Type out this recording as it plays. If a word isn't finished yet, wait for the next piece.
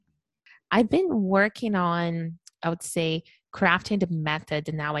I've been working on, I would say, crafting the method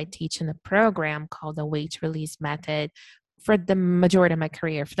that now I teach in a program called the weight release method for the majority of my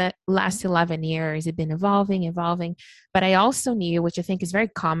career. For the last 11 years, it's been evolving. But I also knew, which I think is very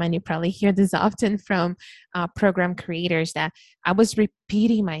common, you probably hear this often from program creators, that I was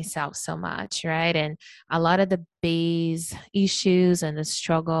repeating myself so much, right? And a lot of the base issues and the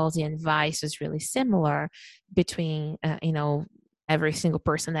struggles, the advice was really similar between, every single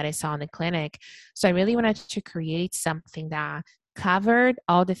person that I saw in the clinic. So I really wanted to create something that covered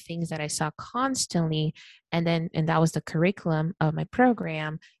all the things that I saw constantly. And that was the curriculum of my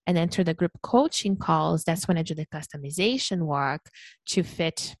program. And then through the group coaching calls, that's when I do the customization work to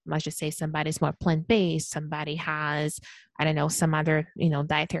fit, let's just say somebody's more plant-based, somebody has, I don't know, some other,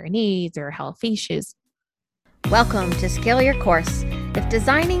 dietary needs or health issues. Welcome to Scale Your Course. If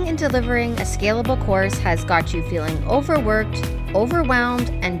designing and delivering a scalable course has got you feeling overworked, overwhelmed,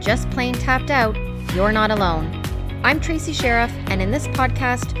 and just plain tapped out, you're not alone. I'm Tracy Sheriff, and in this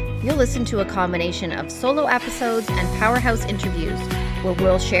podcast, you'll listen to a combination of solo episodes and powerhouse interviews where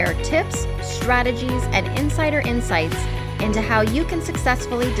we'll share tips, strategies, and insider insights into how you can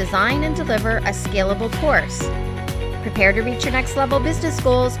successfully design and deliver a scalable course. Prepare to reach your next level business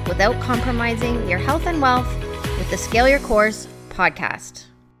goals without compromising your health and wealth with the Scale Your Course podcast.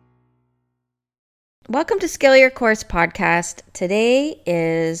 Welcome to Scale Your Course podcast. Today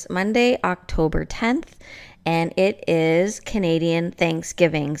is Monday, October 10th, and it is Canadian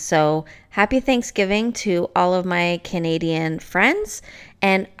Thanksgiving. So happy Thanksgiving to all of my Canadian friends.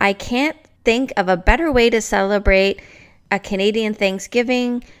 And I can't think of a better way to celebrate a Canadian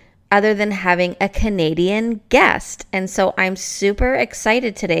Thanksgiving other than having a Canadian guest. And so I'm super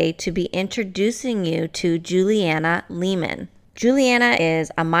excited today to be introducing you to Juliana Lehman. Juliana is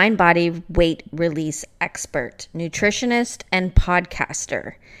a mind-body weight release expert, nutritionist, and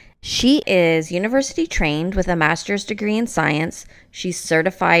podcaster. She is university trained with a master's degree in science. She's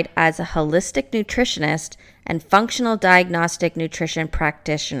certified as a holistic nutritionist and functional diagnostic nutrition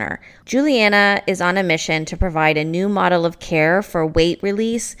practitioner. Juliana is on a mission to provide a new model of care for weight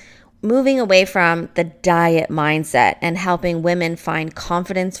release, moving away from the diet mindset and helping women find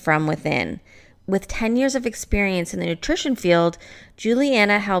confidence from within. With 10 years of experience in the nutrition field,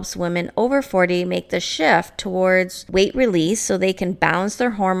 Juliana helps women over 40 make the shift towards weight release so they can balance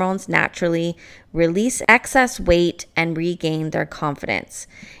their hormones naturally, release excess weight, and regain their confidence.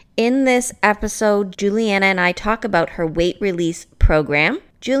 In this episode, Juliana and I talk about her weight release program.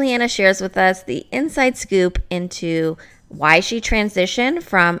 Juliana shares with us the inside scoop into why she transitioned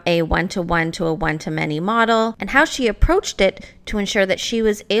from a one-to-one to a one-to-many model, and how she approached it to ensure that she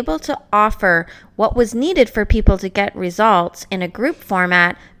was able to offer what was needed for people to get results in a group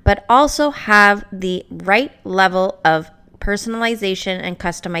format, but also have the right level of personalization and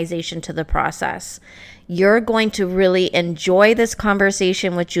customization to the process. You're going to really enjoy this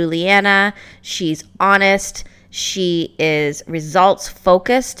conversation with Juliana. She's honest. She is results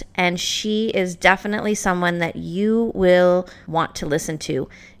focused, and she is definitely someone that you will want to listen to.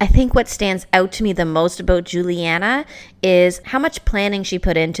 I think what stands out to me the most about Juliana is how much planning she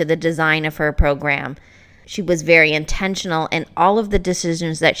put into the design of her program. She was very intentional in all of the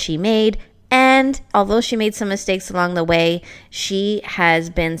decisions that she made, and although she made some mistakes along the way, she has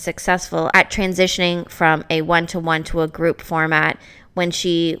been successful at transitioning from a one-to-one to a group format when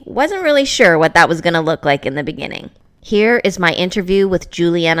she wasn't really sure what that was going to look like in the beginning. Here is my interview with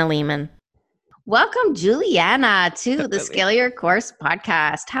Juliana Lehman. Welcome, Juliana, to the Scale Your Course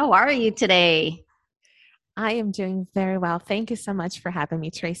podcast. How are you today? I am doing very well. Thank you so much for having me,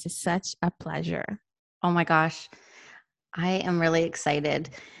 Tracy. It's such a pleasure. Oh my gosh. I am really excited.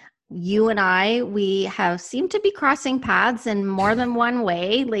 You and I, we have seemed to be crossing paths in more than one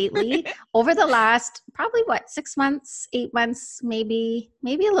way lately over the last probably 6 months, 8 months, maybe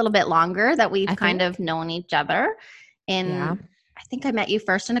a little bit longer that we've kind of known each other. And I think I met you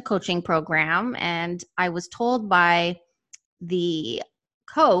first in a coaching program, and I was told by the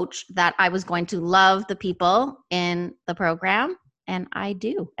coach that I was going to love the people in the program, and I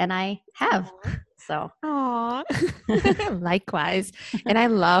do, and I have. So, likewise. And I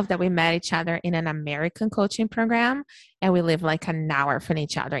love that we met each other in an American coaching program, and we live like an hour from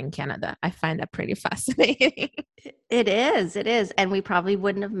each other in Canada. I find that pretty fascinating. It is. And we probably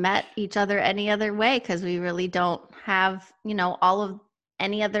wouldn't have met each other any other way, because we really don't have, all of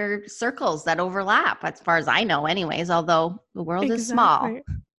any other circles that overlap, as far as I know anyways, although the world is small.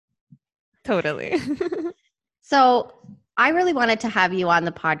 Totally. So I really wanted to have you on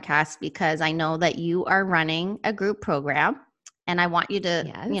the podcast because I know that you are running a group program, and I want you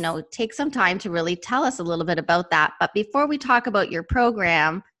to, take some time to really tell us a little bit about that. But before we talk about your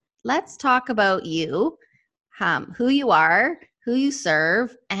program, let's talk about you, who you are, who you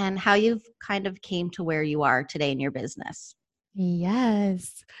serve, and how you've kind of came to where you are today in your business.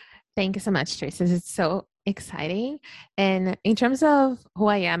 Yes. Thank you so much, Trace. This is so exciting. And in terms of who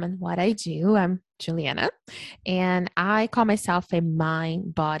I am and what I do, I'm Juliana, and I call myself a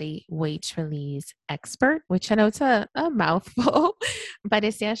mind body weight release expert, which I know it's a mouthful, but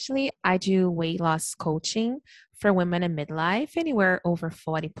essentially, I do weight loss coaching for women in midlife, anywhere over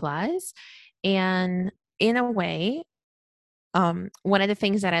 40 plus. And in a way, one of the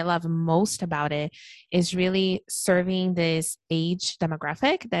things that I love most about it is really serving this age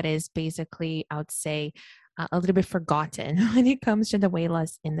demographic that is basically, I would say, a little bit forgotten when it comes to the weight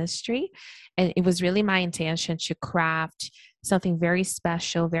loss industry. And it was really my intention to craft something very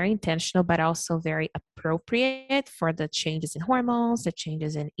special, very intentional, but also very appropriate for the changes in hormones, the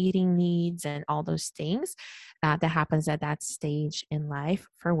changes in eating needs, and all those things that happens at that stage in life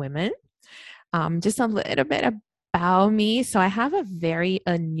for women. Just a little bit about me. So I have a very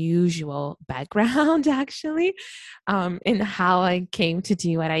unusual background actually, in how I came to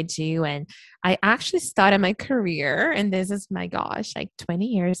do what I do. And I actually started my career, and this is my gosh, like 20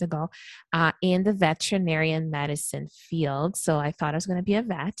 years ago, in the veterinarian medicine field. So I thought I was going to be a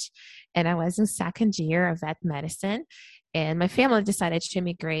vet, and I was in second year of vet medicine. And my family decided to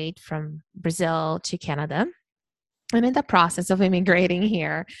immigrate from Brazil to Canada. And in the process of immigrating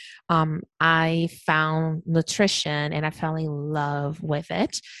here, I found nutrition and I fell in love with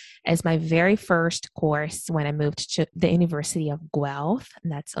it as my very first course when I moved to the University of Guelph, and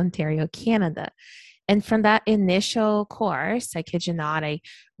that's Ontario, Canada. And from that initial course, I kid you not, I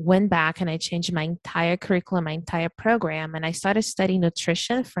went back and I changed my entire curriculum, my entire program, and I started studying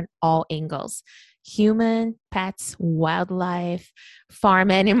nutrition from all angles: human, pets, wildlife,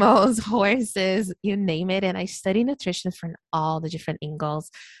 farm animals, horses, you name it. And I studied nutrition from all the different angles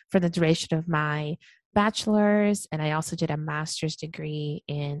for the duration of my bachelor's. And I also did a master's degree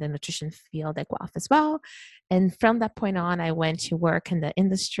in the nutrition field at Guelph as well. And from that point on, I went to work in the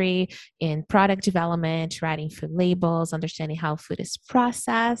industry in product development, writing food labels, understanding how food is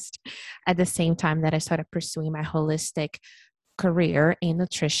processed, at the same time that I started pursuing my holistic career in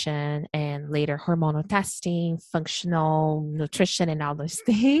nutrition and later hormonal testing, functional nutrition, and all those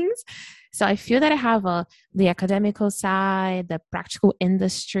things. So I feel that I have the academical side, the practical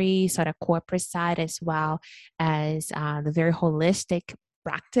industry, sort of corporate side, as well as the very holistic,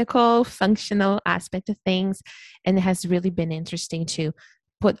 practical, functional aspect of things. And it has really been interesting to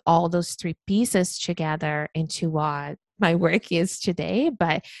put all those three pieces together into what my work is today.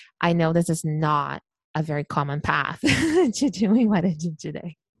 But I know this is not a very common path to doing what I do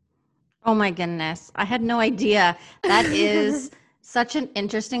today. Oh my goodness. I had no idea. That is such an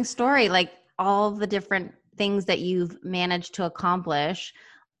interesting story. Like all the different things that you've managed to accomplish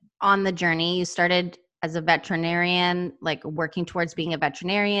on the journey. You started as a veterinarian, like working towards being a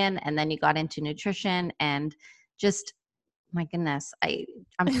veterinarian, and then you got into nutrition and just my goodness,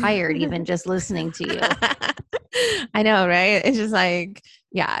 I'm tired even just listening to you. I know, right? It's just like,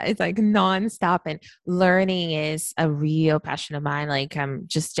 yeah, it's like nonstop. And learning is a real passion of mine. Like, I'm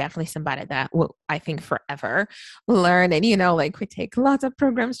just definitely somebody that will, I think, forever learn. And, like we take lots of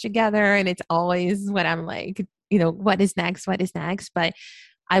programs together, and it's always when I'm like, what is next? What is next? But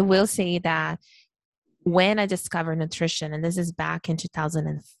I will say that when I discovered nutrition, and this is back in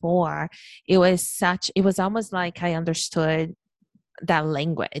 2004, it was almost like I understood that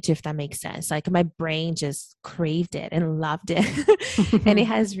language, if that makes sense. Like my brain just craved it and loved it. And it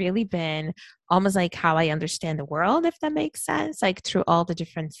has really been almost like how I understand the world, if that makes sense. Like through all the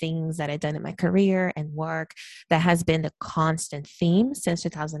different things that I've done in my career and work, that has been the constant theme since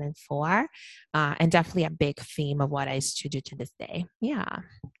 2004. And definitely a big theme of what I used to do to this day. Yeah.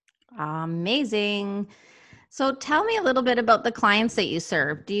 Amazing. So tell me a little bit about the clients that you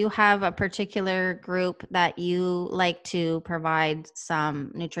serve. Do you have a particular group that you like to provide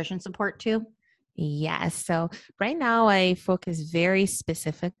some nutrition support to? Yes. So right now I focus very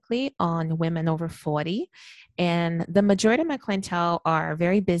specifically on women over 40. And the majority of my clientele are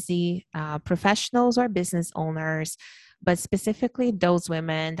very busy professionals or business owners, but specifically those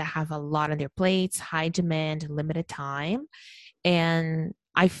women that have a lot on their plates, high demand, limited time. And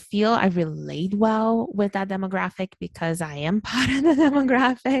I feel I relate well with that demographic because I am part of the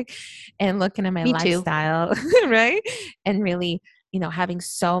demographic and looking at my Me too. lifestyle, right? And really, having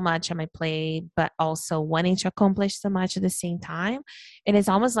so much on my plate, but also wanting to accomplish so much at the same time. And it's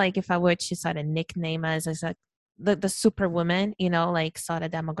almost like if I were to sort of nickname us as the superwoman, like sort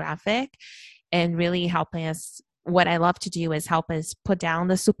of demographic, and really helping us what I love to do is help us put down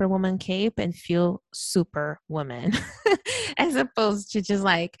the superwoman cape and feel superwoman as opposed to just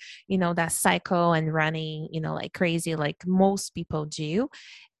like, that cycle and running, like crazy, like most people do.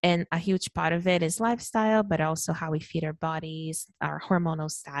 And a huge part of it is lifestyle, but also how we feed our bodies, our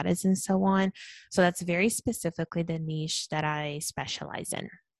hormonal status, and so on. So that's very specifically the niche that I specialize in.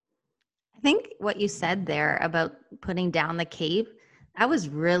 I think what you said there about putting down the cape, that was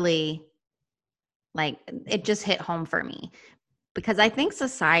really like, it just hit home for me because I think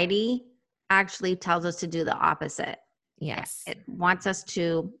society actually tells us to do the opposite. Yes. It wants us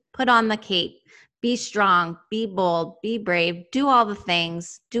to put on the cape, be strong, be bold, be brave, do all the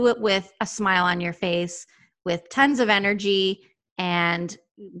things, do it with a smile on your face, with tons of energy. And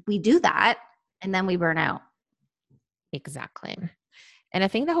we do that and then we burn out. Exactly. And I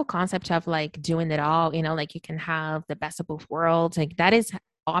think the whole concept of like doing it all, like you can have the best of both worlds, like that is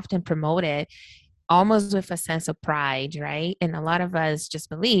often promoted almost with a sense of pride, right? And a lot of us just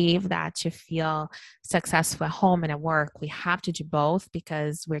believe that to feel successful at home and at work, we have to do both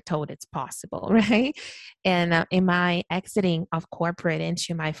because we're told it's possible, right? And in my exiting of corporate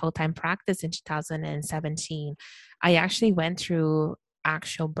into my full-time practice in 2017, I actually went through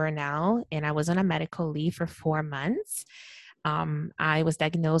actual burnout and I was on a medical leave for 4 months. I was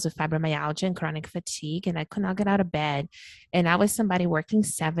diagnosed with fibromyalgia and chronic fatigue, and I could not get out of bed. And I was somebody working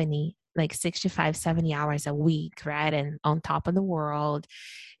 65, 70 hours a week, right? And on top of the world.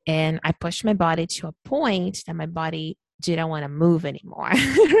 And I pushed my body to a point that my body didn't want to move anymore,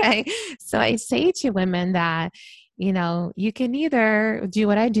 right? So I say to women that, you can either do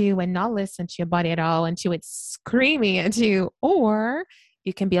what I do and not listen to your body at all until it's screaming at you, or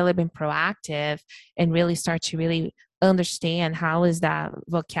you can be a little bit proactive and really start to really understand how is that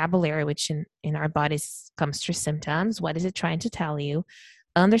vocabulary, which in our bodies comes through symptoms. What is it trying to tell you?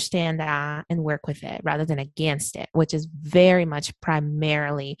 Understand that and work with it rather than against it, which is very much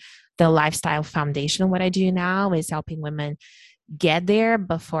primarily the lifestyle foundation. What I do now is helping women get there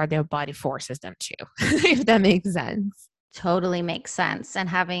before their body forces them to, if that makes sense. Totally makes sense. And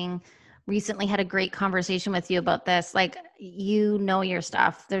having recently had a great conversation with you about this, like, you know your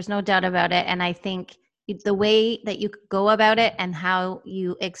stuff. There's no doubt about it. And I think the way that you go about it and how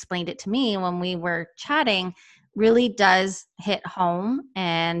you explained it to me when we were chatting really does hit home.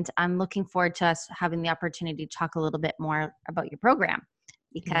 And I'm looking forward to us having the opportunity to talk a little bit more about your program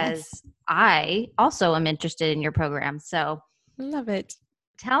because Yes. I also am interested in your program. So Love it.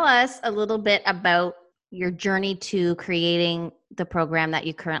 tell us a little bit about your journey to creating the program that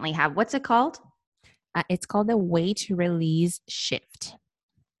you currently have. What's it called? It's called the Weight Release Shift.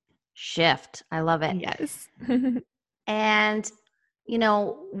 Shift. I love it. Yes. And,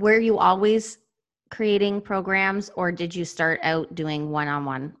 were you always creating programs or did you start out doing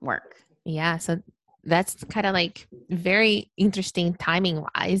one-on-one work? Yeah. So that's kind of like very interesting timing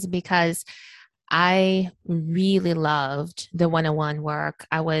wise because I really loved the one-on-one work.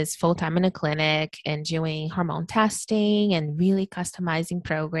 I was full-time in a clinic and doing hormone testing and really customizing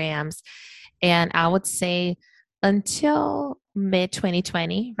programs. And I would say until mid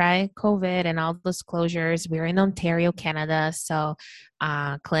 2020, right? COVID and all those closures. We were in Ontario, Canada. So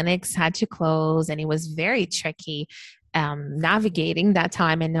clinics had to close and it was very tricky navigating that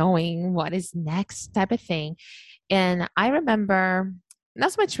time and knowing what is next type of thing. And I remember,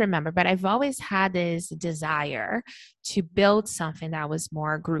 not so much remember, but I've always had this desire to build something that was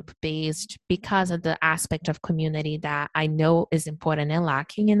more group based because of the aspect of community that I know is important and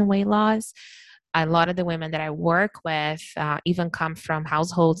lacking in weight loss. A lot of the women that I work with even come from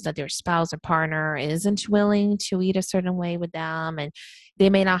households that their spouse or partner isn't willing to eat a certain way with them, and they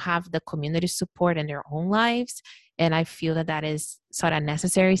may not have the community support in their own lives. And I feel that that is sort of a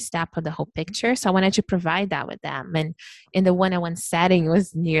necessary step of the whole picture. So I wanted to provide that with them. And in the one-on-one setting, it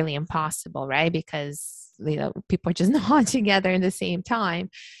was nearly impossible, right? Because people are just not together in the same time.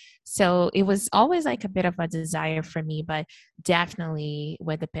 So it was always like a bit of a desire for me, but definitely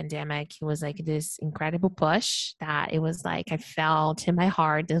with the pandemic, it was like this incredible push that it was like I felt in my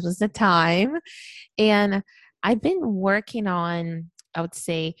heart this was the time. And I've been working on, I would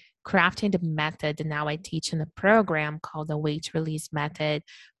say, crafting the method that now I teach in the program called the Weight Release Method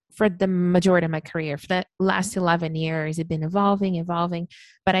for the majority of my career. For the last 11 years, it's been evolving.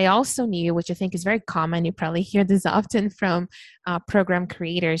 But I also knew, which I think is very common, you probably hear this often from program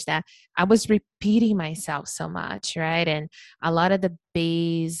creators, that I was repeating myself so much, right? And a lot of the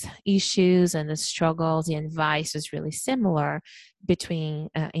base issues and the struggles, the advice was really similar between,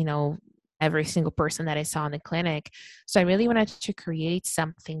 every single person that I saw in the clinic. So I really wanted to create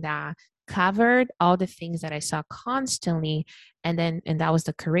something that covered all the things that I saw constantly. And that was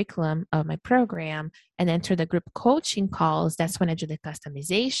the curriculum of my program. And then through the group coaching calls, that's when I do the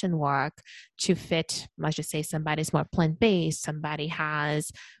customization work to fit, let's just say somebody's more plant-based, somebody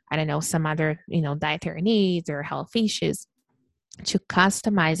has, I don't know, some other, dietary needs or health issues, to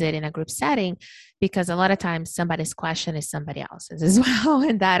customize it in a group setting, because a lot of times somebody's question is somebody else's as well.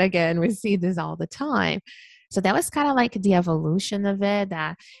 And that, again, we see this all the time. So that was kind of like the evolution of it,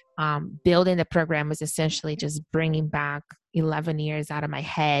 that building the program was essentially just bringing back 11 years out of my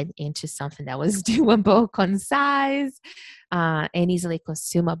head into something that was doable, concise, and easily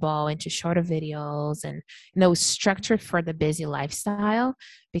consumable, into shorter videos, and structured for the busy lifestyle.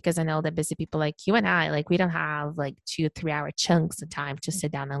 Because I know that busy people like you and I, like, we don't have like 2-3 hour chunks of time to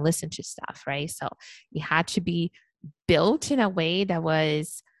sit down and listen to stuff, right? So it had to be built in a way that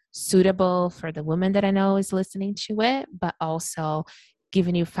was suitable for the woman that I know is listening to it, but also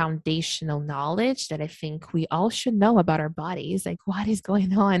giving you foundational knowledge that I think we all should know about our bodies. Like, what is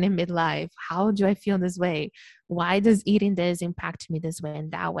going on in midlife? How do I feel this way? Why does eating this impact me this way and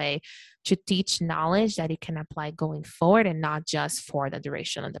that way? To teach knowledge that you can apply going forward, and not just for the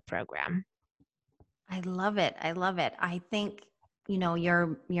duration of the program. I love it. I love it. I think,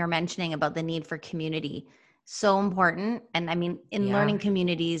 you're mentioning about the need for community. So important. And I mean, in Yeah. learning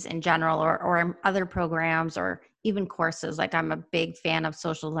communities in general, or in other programs, or even courses, like, I'm a big fan of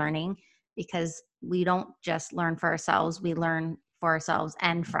social learning, because we don't just learn for ourselves, we learn for ourselves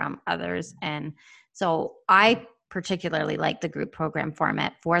and from others. And so I particularly like the group program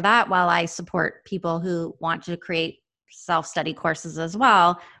format for that. While I support people who want to create self-study courses as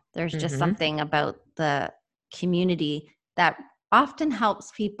well, there's just Mm-hmm. something about the community that often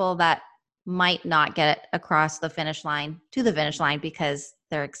helps people that might not get across the finish line to the finish line, because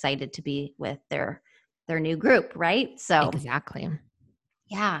they're excited to be with their new group, right? So, Exactly.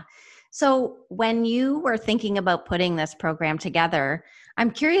 yeah. So, when you were thinking about putting this program together,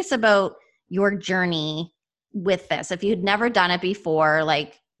 I'm curious about your journey with this. If you'd never done it before,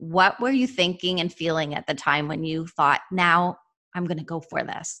 like, what were you thinking and feeling at the time when you thought, now I'm going to go for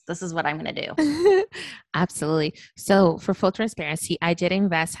this? This is what I'm going to do. Absolutely. So, for full transparency, I did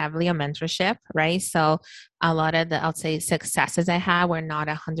invest heavily on mentorship, right? So a lot of the, I'll say, successes I had were not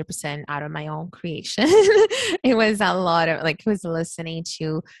 100% out of my own creation. It was a lot of, like, it was listening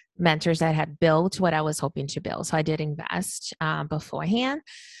to mentors that had built what I was hoping to build. So I did invest beforehand,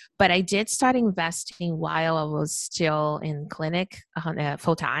 but I did start investing while I was still in clinic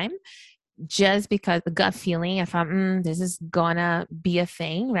full time, just because the gut feeling, I thought, this is gonna be a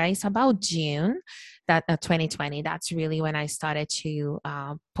thing, right? So about June, that 2020, that's really when I started to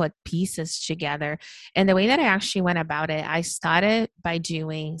put pieces together. And the way that I actually went about it, I started by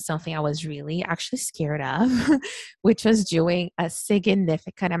doing something I was really actually scared of, which was doing a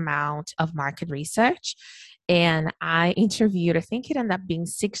significant amount of market research. And I interviewed, I think it ended up being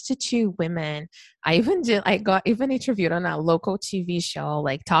 62 women. I got even interviewed on a local TV show,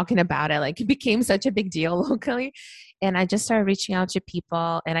 like talking about it. Like, it became such a big deal locally. And I just started reaching out to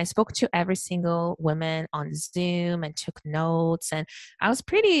people, and I spoke to every single woman on Zoom and took notes. And I was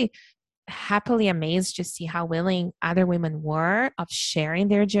pretty happily amazed to see how willing other women were of sharing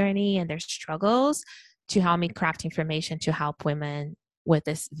their journey and their struggles to help me craft information to help women with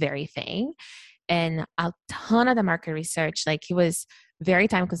this very thing. And a ton of the market research, like, it was very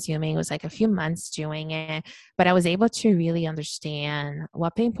time consuming. It was like a few months doing it, but I was able to really understand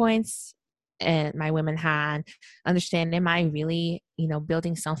what pain points my women had, understand, am I really,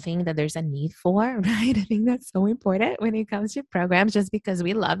 building something that there's a need for, right? I think that's so important when it comes to programs. Just because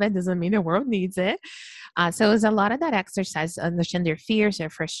we love it doesn't mean the world needs it. So it was a lot of that exercise, understand their fears, their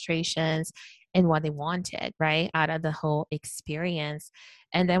frustrations, and what they wanted, right, out of the whole experience.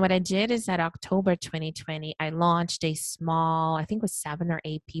 And then what I did is that October 2020, I launched a small, I think it was 7 or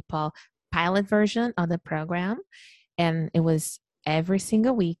 8 people, pilot version of the program. And it was every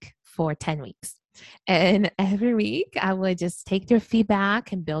single week for 10 weeks. And every week I would just take their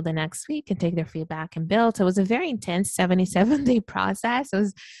feedback and build the next week, and take their feedback and build. So it was a very intense 77-day process. It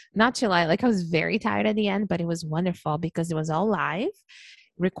was not too light. Like, I was very tired at the end, but it was wonderful because it was all live,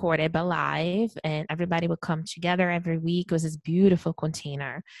 recorded but live, and everybody would come together every week. It was this beautiful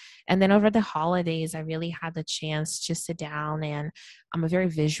container. And then over the holidays, I really had the chance to sit down, and I'm a very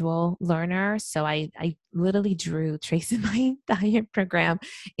visual learner. So I literally drew tracing my entire program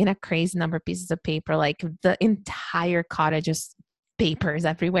in a crazy number of pieces of paper, like the entire cottage, just papers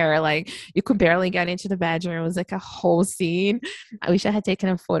everywhere. Like, you could barely get into the bedroom. It was like a whole scene. I wish I had taken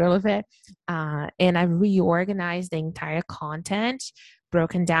a photo of it. And I reorganized the entire content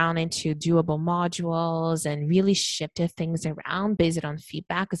broken down into doable modules and really shifted things around based on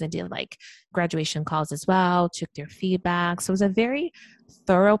feedback, because I did like graduation calls as well, took their feedback. So it was a very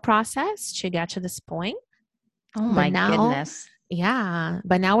thorough process to get to this point. Oh But my now, goodness. yeah,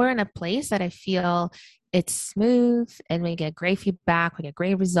 but now we're in a place that I feel it's smooth and we get great feedback, we get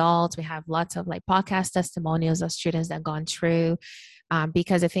great results. We have lots of like podcast testimonials of students that gone through,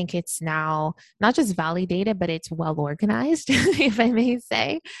 because I think it's now not just validated, but it's well organized, if I may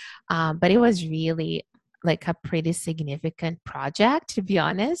say. But it was really like a pretty significant project, to be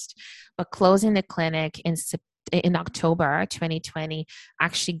honest. But closing the clinic in October 2020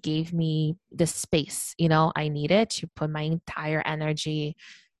 actually gave me the space, I needed to put my entire energy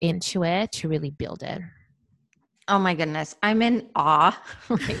into it to really build it. Oh my goodness. I'm in awe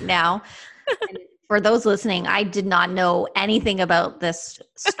right now. And for those listening, I did not know anything about this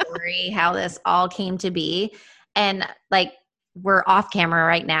story, how this all came to be. And like, we're off camera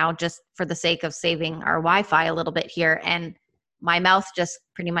right now just for the sake of saving our Wi-Fi a little bit here. And my mouth just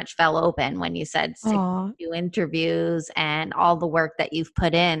pretty much fell open when you said Oh, 62 interviews and all the work that you've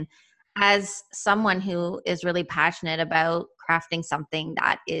put in. As someone who is really passionate about crafting something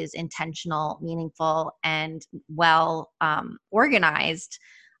that is intentional, meaningful, and well organized,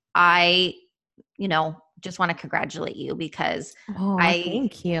 I, just want to congratulate you because oh, I,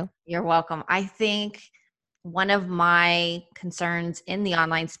 thank you. you're welcome. I think one of my concerns in the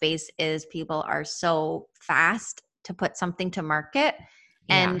online space is people are so fast to put something to market.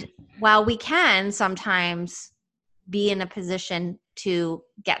 Yeah. And while we can sometimes be in a position to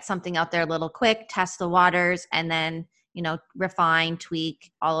get something out there a little quick, test the waters, and then, refine,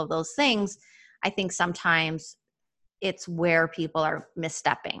 tweak, all of those things, I think sometimes it's where people are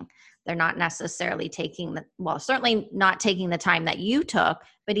misstepping. They're not necessarily certainly not taking the time that you took,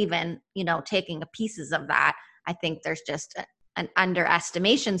 but even, taking the pieces of that. I think there's just an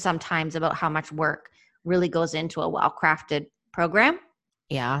underestimation sometimes about how much work really goes into a well-crafted program.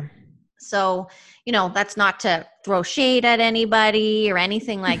 Yeah. So, that's not to throw shade at anybody or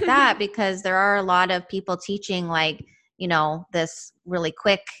anything like that, because there are a lot of people teaching like, this really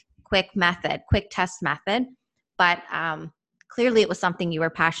quick method, quick test method. But clearly it was something you were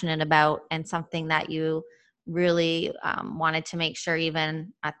passionate about and something that you really wanted to make sure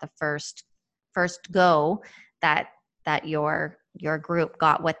even at the first go that your group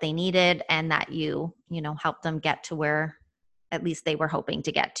got what they needed and that you helped them get to where at least they were hoping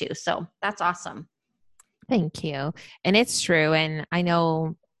to get to. So that's awesome. Thank you. And it's true. And I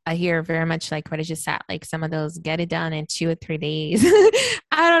know I hear very much like what I just said, like some of those get it done in 2 or 3 days.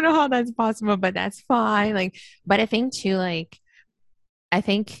 I don't know how that's possible, but that's fine. Like, but I think too, like, I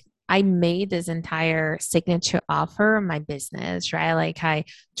think I made this entire signature offer my business, right? Like I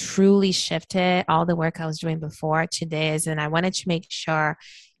truly shifted all the work I was doing before to this. And I wanted to make sure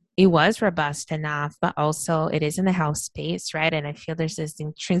it was robust enough, but also it is in the health space, right? And I feel there's this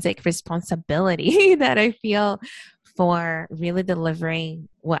intrinsic responsibility that I feel for really delivering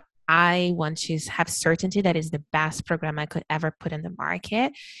what I want to have certainty that is the best program I could ever put in the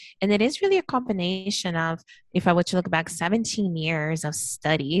market. And it is really a combination of, if I were to look back, 17 years of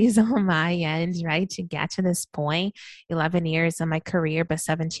studies on my end, right, to get to this point, 11 years of my career, but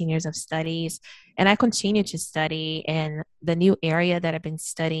 17 years of studies. And I continue to study. And the new area that I've been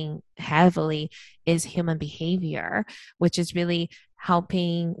studying heavily is human behavior, which is really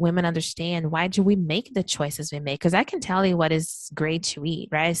helping women understand why do we make the choices we make. Because I can tell you what is great to eat,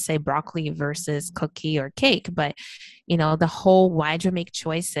 right? I say broccoli versus cookie or cake, but the whole why do we make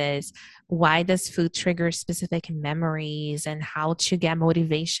choices, why does food trigger specific memories, and how to get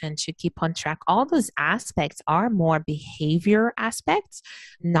motivation to keep on track, all those aspects are more behavior aspects,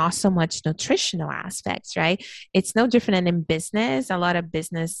 not so much nutritional aspects, right? It's no different than in business. A lot of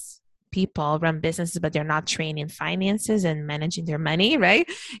business people run businesses, but they're not trained in finances and managing their money, right?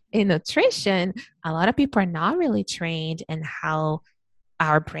 In nutrition, a lot of people are not really trained in how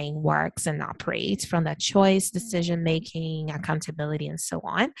our brain works and operates, from that choice, decision making, accountability, and so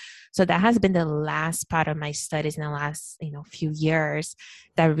on. So that has been the last part of my studies in the last few years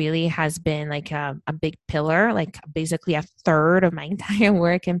that really has been like a big pillar, like basically a third of my entire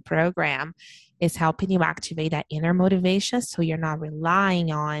work and program is helping you activate that inner motivation so you're not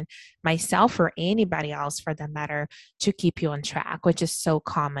relying on myself or anybody else for that matter to keep you on track, which is so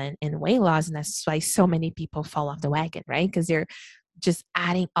common in weight loss. And that's why so many people fall off the wagon, right? Because they're just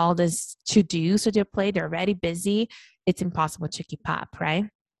adding all this to do to their plate. They're already busy. It's impossible to keep up, right?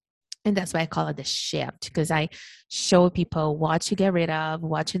 And that's why I call it the shift, because I show people what to get rid of,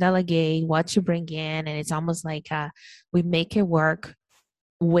 what to delegate, what to bring in. And it's almost like we make it work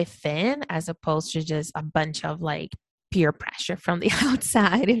within, as opposed to just a bunch of like peer pressure from the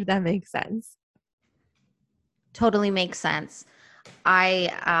outside, if that makes sense. Totally makes sense.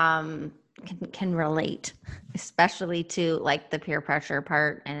 I can relate, especially to like the peer pressure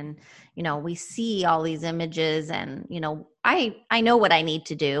part. And we see all these images, and I know what I need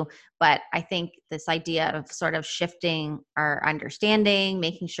to do, but I think this idea of sort of shifting our understanding,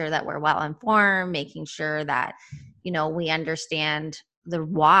 making sure that we're well informed, making sure that we understand the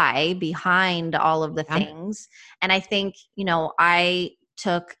why behind all of the Yeah. things. And I think I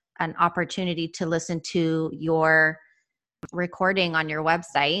took an opportunity to listen to your recording on your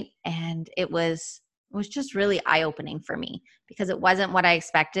website, and it was just really eye-opening for me, because it wasn't what I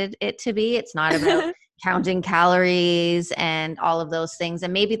expected it to be. It's not about counting calories and all of those things,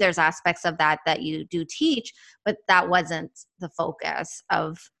 and maybe there's aspects of that you do teach, but that wasn't the focus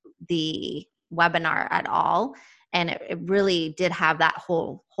of the webinar at all. And it really did have that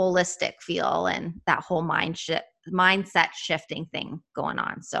whole holistic feel and that whole mindset shifting thing going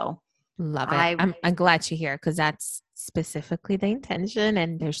on. So Love it. I I'm glad you're here, because that's specifically the intention,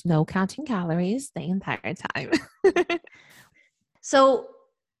 and there's no counting calories the entire time. So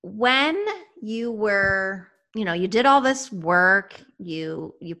when you were, you did all this work,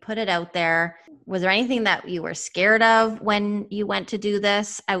 you put it out there, was there anything that you were scared of when you went to do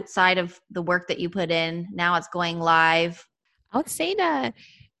this outside of the work that you put in? Now it's going live. I would say that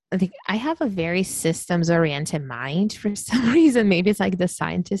I think I have a very systems oriented mind for some reason. Maybe it's like the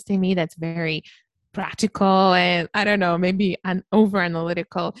scientist in me that's very practical, and I don't know, maybe I'm over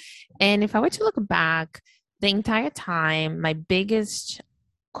analytical. And if I were to look back the entire time, my biggest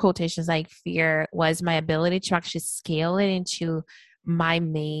quotations like fear was my ability to actually scale it into my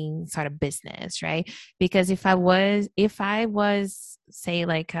main sort of business, right? Because if I was say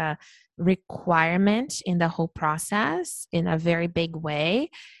like a requirement in the whole process in a very big way,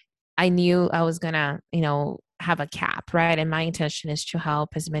 I knew I was gonna, have a cap, right? And my intention is to help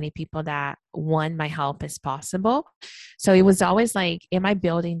as many people that want my help as possible. So it was always like, am I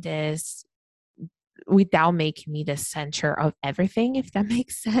building this without making me the center of everything, if that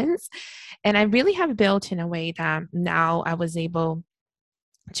makes sense? And I really have built in a way that now I was able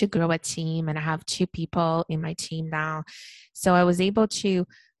to grow a team, and I have 2 people in my team now. So I was able to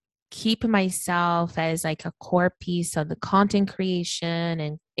keep myself as like a core piece of the content creation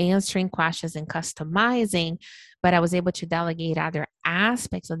and answering questions and customizing, but I was able to delegate other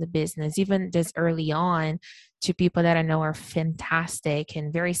aspects of the business, even this early on, to people that I know are fantastic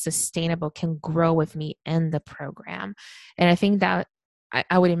and very sustainable, can grow with me in the program. And I think that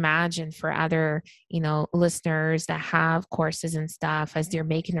I would imagine for other, listeners that have courses and stuff, as they're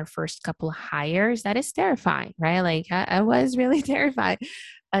making their first couple of hires, that is terrifying, right? Like I was really terrified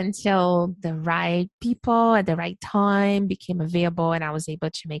until the right people at the right time became available, and I was able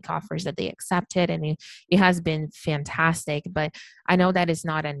to make offers that they accepted, and it has been fantastic. But I know that is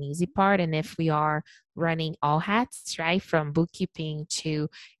not an easy part, and if we are running all hats, right, from bookkeeping to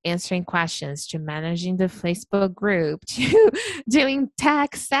answering questions to managing the Facebook group to doing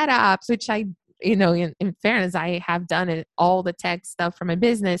tech setups, which I in fairness, I have done it, all the tech stuff for my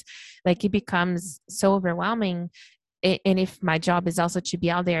business, like it becomes so overwhelming. And if my job is also to be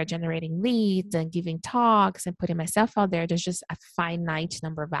out there generating leads and giving talks and putting myself out there, there's just a finite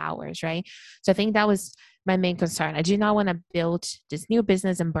number of hours, right? So I think that was my main concern. I do not want to build this new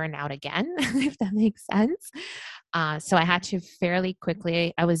business and burn out again, if that makes sense. So I had to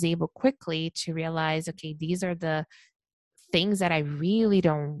I was able quickly to realize, okay, these are the things that I really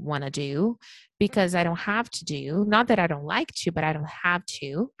don't want to do, because I don't have to do, not that I don't like to, but I don't have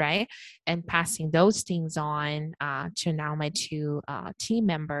to, right? And passing those things on to now my 2 team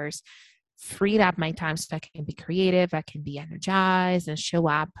members freed up my time so I can be creative, I can be energized and show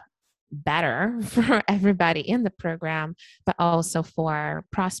up better for everybody in the program, but also for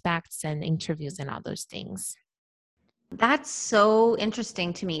prospects and interviews and all those things. That's so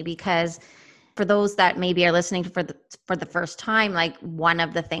interesting to me, because for those that maybe are listening for the first time, like one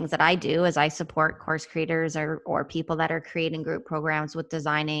of the things that I do is I support course creators or people that are creating group programs with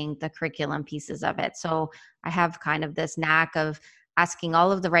designing the curriculum pieces of it. So I have kind of this knack of asking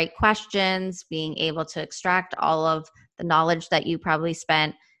all of the right questions, being able to extract all of the knowledge that you probably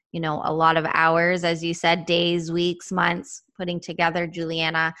spent, a lot of hours, as you said, days, weeks, months putting together,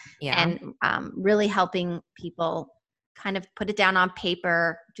 Juliana, Yeah. and really helping people kind of put it down on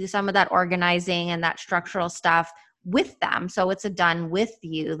paper, do some of that organizing and that structural stuff with them. So it's a done with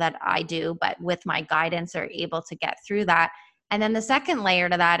you that I do, but with my guidance are able to get through that. And then the second layer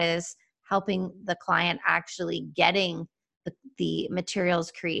to that is helping the client actually getting the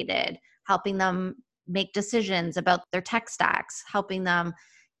materials created, helping them make decisions about their tech stacks, helping them,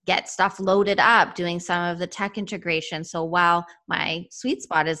 get stuff loaded up, doing some of the tech integration. So while my sweet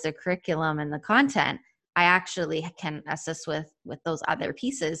spot is the curriculum and the content, I actually can assist with those other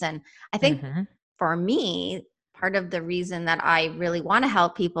pieces. And I think Mm-hmm. for me, part of the reason that I really want to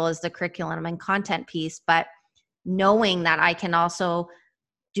help people is the curriculum and content piece, but knowing that I can also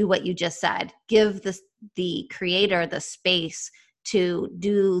do what you just said, give the creator the space to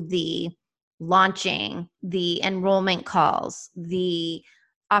do the launching, the enrollment calls, the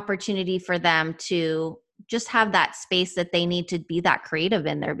opportunity for them to just have that space that they need to be that creative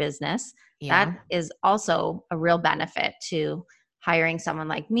in their business. Yeah. That is also a real benefit to hiring someone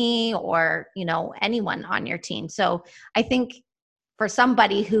like me or, anyone on your team. So I think for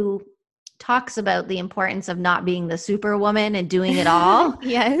somebody who talks about the importance of not being the superwoman and doing it all, like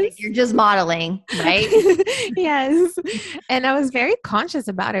Yes. you're just modeling, right? Yes. And I was very conscious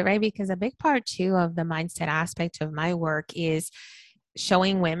about it, right? Because a big part too of the mindset aspect of my work is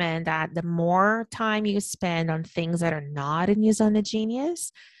showing women that the more time you spend on things that are not in your zone of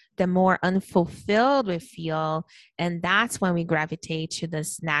genius, the more unfulfilled we feel. And that's when we gravitate to the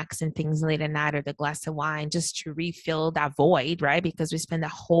snacks and things late at night or the glass of wine just to refill that void, right? Because we spend the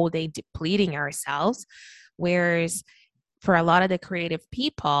whole day depleting ourselves. Whereas for a lot of the creative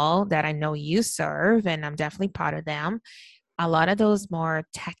people that I know you serve, and I'm definitely part of them, a lot of those more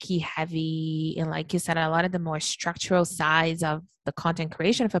techie heavy, and like you said, a lot of the more structural sides of the content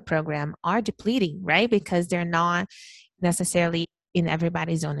creation of a program are depleting, right? Because they're not necessarily in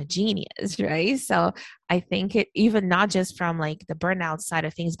everybody's own genius, right? So I think it, even not just from like the burnout side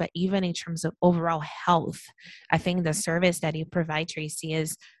of things, but even in terms of overall health, I think the service that you provide, Tracy,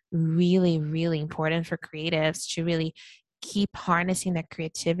 is really, really important for creatives to really keep harnessing that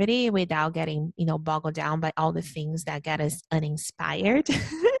creativity without getting, boggled down by all the things that get us uninspired. If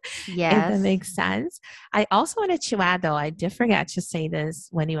that Yes. makes sense. I also wanted to add, though, I did forget to say this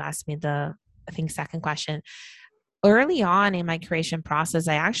when you asked me I think, second question. Early on in my creation process,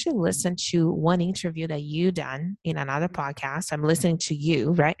 I actually listened to one interview that you done in another podcast. I'm listening to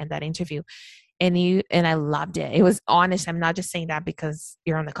you, right? And that interview, and I loved it. It was honest. I'm not just saying that because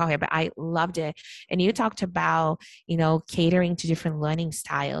you're on the call here, but I loved it. And you talked about, catering to different learning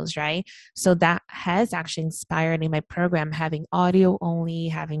styles, right? So that has actually inspired in my program, having audio only,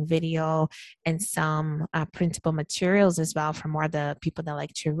 having video, and some printable materials as well for more the people that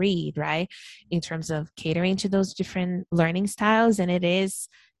like to read, right? In terms of catering to those different learning styles. And it is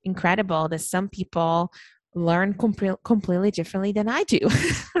incredible that some people learn completely differently than I do.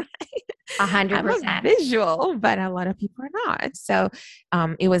 A hundred I'm a percent. visual, but a lot of people are not. So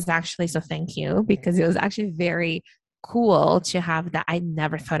it was actually, so thank you, because it was actually very cool to have that. I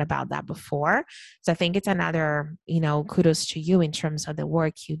never thought about that before. So I think it's another, kudos to you in terms of the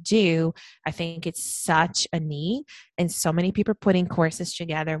work you do. I think it's such a need, and so many people putting courses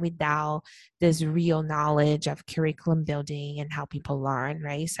together without this real knowledge of curriculum building and how people learn,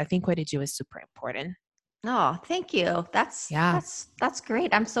 right? So I think what you do is super important. Oh, thank you. That's Yeah, that's that's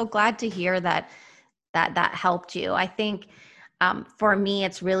great. I'm so glad to hear that helped you. I think for me,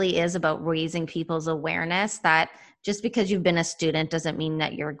 it's really is about raising people's awareness that just because you've been a student doesn't mean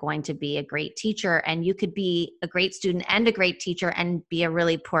that you're going to be a great teacher. And you could be a great student and a great teacher and be a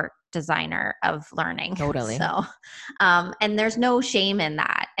really poor designer of learning. totally. So, and there's no shame in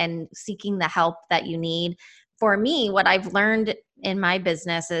that and seeking the help that you need. For me, what I've learned in my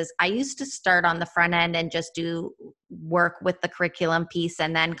business is I used to start on the front end and just do work with the curriculum piece,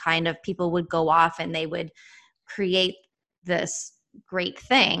 and then kind of people would go off and they would create this great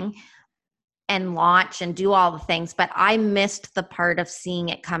thing and launch and do all the things, but I missed the part of seeing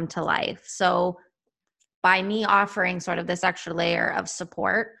it come to life. So by me offering sort of this extra layer of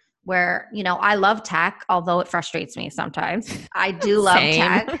support where, I love tech, although it frustrates me sometimes. I do love Same.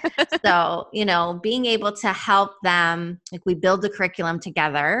 tech. So, being able to help them, like we build the curriculum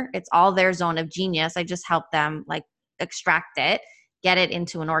together, it's all their zone of genius. I just help them like extract it, get it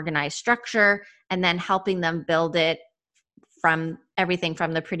into an organized structure, and then helping them build it from everything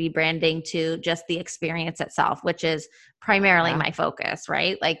from the pretty branding to just the experience itself, which is primarily Yeah. my focus,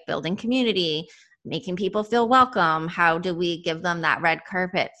 right? Like building community, making people feel welcome. How do we give them that red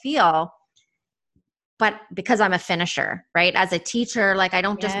carpet feel? But because I'm a finisher, right? As a teacher, like I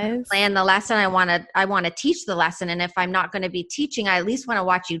don't just Yes. plan the lesson. I want to teach the lesson. And if I'm not going to be teaching, I at least want to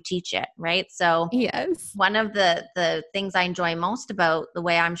watch you teach it, right? So Yes. one of the things I enjoy most about the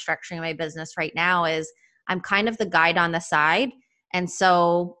way I'm structuring my business right now is I'm kind of the guide on the side. And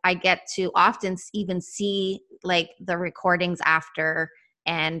so I get to often even see like the recordings after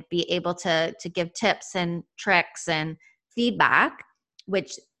and be able to give tips and tricks and feedback.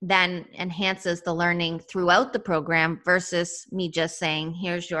 which then enhances the learning throughout the program versus me just saying,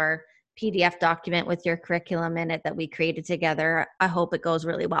 here's your PDF document with your curriculum in it that we created together. I hope it goes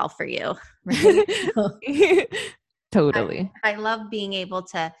really well for you. Right? Totally. I love being able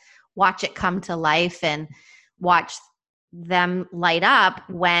to watch it come to life and watch them light up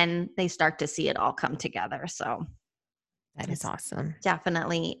when they start to see it all come together. So That is awesome.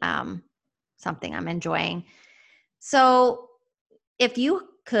 definitely something I'm enjoying. So if you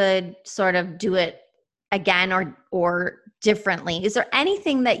could sort of do it again or differently, is there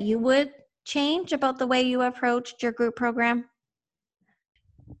anything that you would change about the way you approached your group program?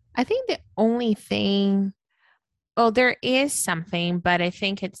 I think the only thing, oh, there is something, but I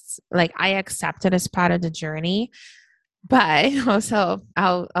think it's like I accept it as part of the journey. But also,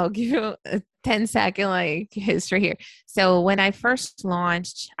 I'll give you a 10-second like history here. So when I first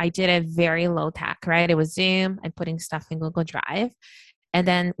launched, I did it very low tech, right? It was Zoom. I'm putting stuff in Google Drive. And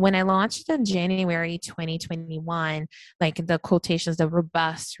then when I launched in January 2021, like the quotations, the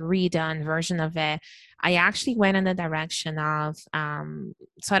robust, redone version of it, I actually went in the direction of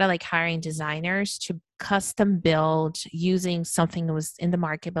sort of like hiring designers to custom build using something that was in the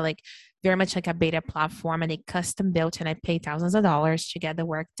market, but like very much like a beta platform. And they custom built, and I paid thousands of dollars to get the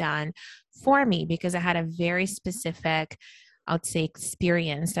work done for me because I had a very specific, I would say,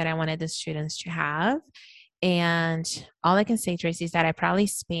 experience that I wanted the students to have. And all I can say, Tracy, is that I probably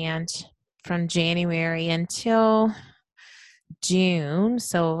spent from January until June,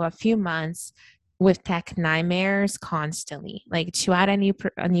 so a few months, with tech nightmares constantly. Like to add a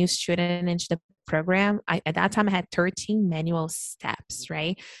new student into the program, at that time I had 13 manual steps,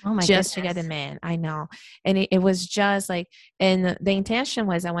 right? Oh my Just to get goodness. them in. I know. And it was just like, and the intention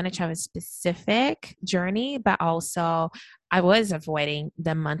was I wanted to have a specific journey, but also I was avoiding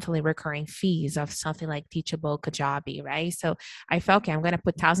the monthly recurring fees of something like Teachable, Kajabi, right? So I felt, okay, I'm going to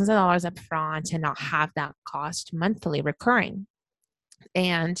put thousands of dollars up front and not have that cost monthly recurring.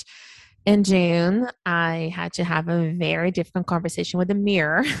 And in June, I had to have a very different conversation with the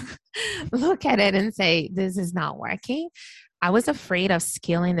mirror, look at it and say, this is not working. I was afraid of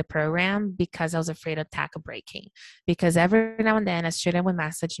scaling the program because I was afraid of tech breaking. Because every now and then a student would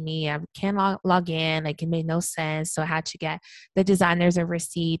message me, I can't log in, like it made no sense. So I had to get the designers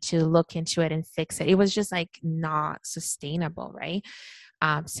overseas to look into it and fix it. It was just like not sustainable, right?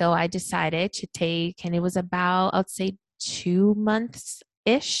 So I decided to take, and it was about, I'd say, 2 months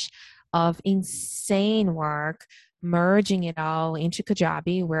ish of insane work, merging it all into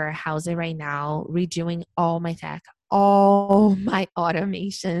Kajabi, where I house it right now, redoing all my tech, all my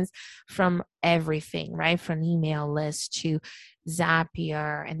automations from everything, right? From email lists to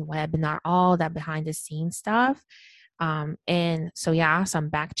Zapier and webinar, all that behind the scenes stuff. And so, yeah, so I'm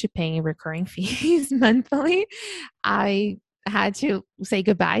back to paying recurring fees monthly. I had to say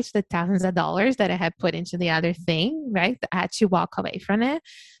goodbye to the thousands of dollars that I had put into the other thing, right? I had to walk away from it.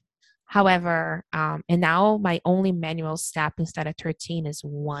 However, and now my only manual step instead of 13 is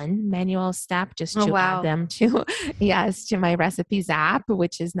one manual step just Oh, to add wow. them to, yes, to my recipes app,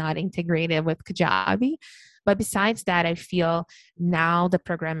 which is not integrated with Kajabi. But besides that, I feel now the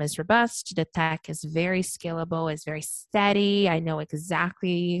program is robust. The tech is very scalable, it's very steady. I know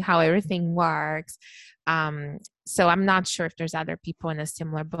exactly how everything works. So I'm not sure if there's other people in a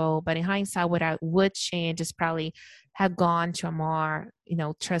similar boat, but in hindsight, what I would change is probably have gone to a more,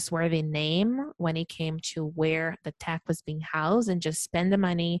 trustworthy name when it came to where the tech was being housed and just spend the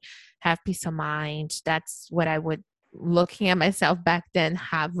money, have peace of mind. That's what I would, looking at myself back then,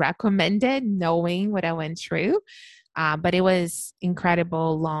 have recommended, knowing what I went through. But it was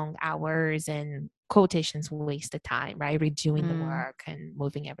incredible long hours and quotations wasted time, right? Redoing the work and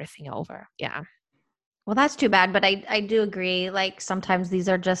moving everything over. Yeah. Well, that's too bad, but I do agree. Like sometimes these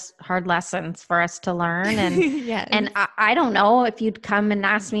are just hard lessons for us to learn, and Yes. I don't know if you'd come and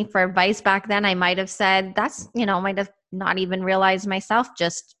ask me for advice back then. I might have said that's might have not even realized myself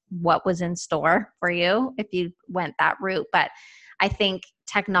just what was in store for you if you went that route. But I think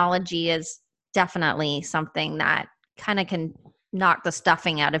technology is definitely something that kind of can knock the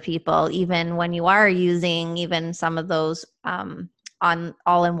stuffing out of people, even when you are using even some of those on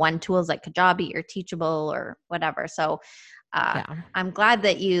all-in-one tools like Kajabi or Teachable or whatever. So Yeah. I'm glad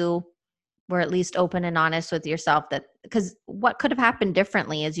that you were at least open and honest with yourself, that because what could have happened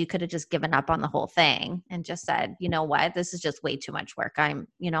differently is you could have just given up on the whole thing and just said, you know what, this is just way too much work. And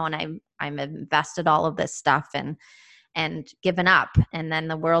I'm invested all of this stuff and given up, and then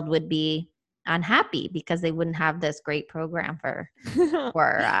the world would be unhappy because they wouldn't have this great program for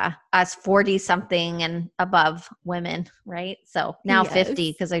us 40 something and above women, right? So now 50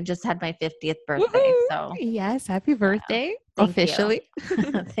 Yes. because I just had my 50th birthday. Woohoo! So Yes, happy yeah, birthday thank you. officially.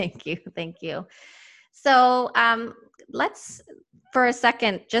 Thank you. Thank you. So let's for a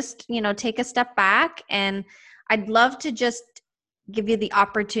second just, take a step back, and I'd love to just give you the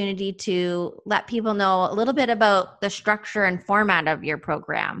opportunity to let people know a little bit about the structure and format of your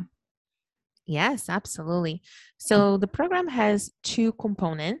program. Yes, absolutely. So the program has two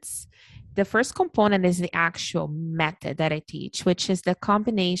components. The first component is the actual method that I teach, which is the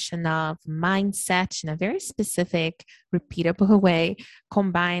combination of mindset in a very specific, repeatable way,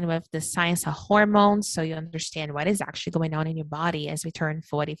 combined with the science of hormones. So you understand what is actually going on in your body as we turn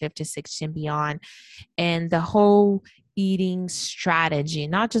 40, 50, 60, and beyond, and the whole eating strategy,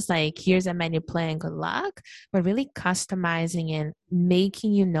 not just like here's a menu plan, good luck, but really customizing and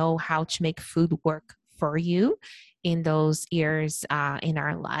making you know how to make food work for you in those years in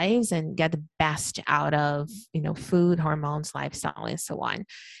our lives and get the best out of food, hormones, lifestyle, and so on.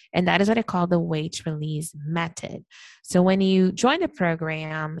 And that is what I call the weight release method. So when you join the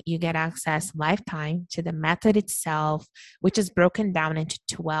program, you get access lifetime to the method itself, which is broken down into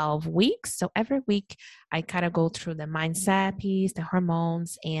 12 weeks. So every week I kind of go through the mindset piece, the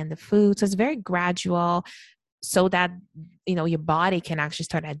hormones, and the food. So it's very gradual so that your body can actually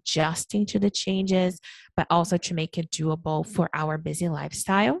start adjusting to the changes, but also to make it doable for our busy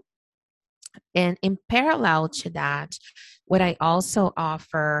lifestyle. And in parallel to that, what I also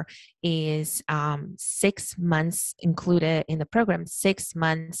offer is 6 months included in the program, 6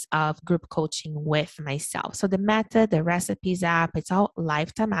 months of group coaching with myself. So the method, the recipes app, it's all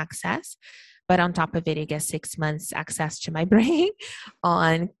lifetime access. But on top of it, you get 6 months access to my brain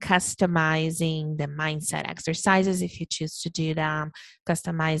on customizing the mindset exercises if you choose to do them,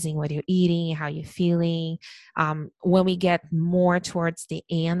 customizing what you're eating, how you're feeling. When we get more towards the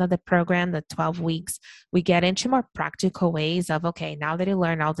end of the program, the 12 weeks, we get into more practical ways of, okay, now that you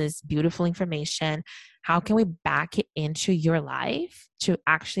learn all this beautiful information, how can we back it into your life to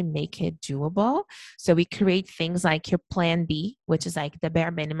actually make it doable? So we create things like your plan B, which is like the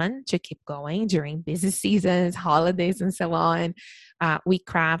bare minimum to keep going during busy seasons, holidays, and so on. We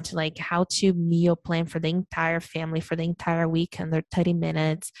craft like how to meal plan for the entire family for the entire week under 30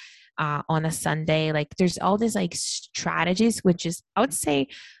 minutes. On a Sunday, like there's all these like strategies, which is, I would say,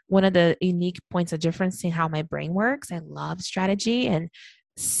 one of the unique points of difference in how my brain works. I love strategy and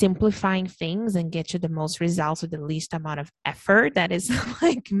simplifying things and get you the most results with the least amount of effort. That is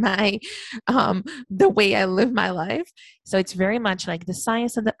like my the way I live my life. So it's very much like the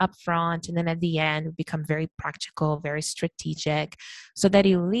science of the upfront, and then at the end we become very practical, very strategic, so that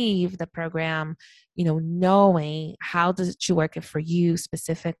you leave the program knowing how does it work for you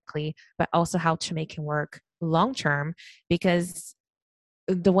specifically, but also how to make it work long term. Because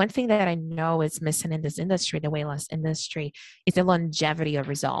the one thing that I know is missing in this industry, the weight loss industry, is the longevity of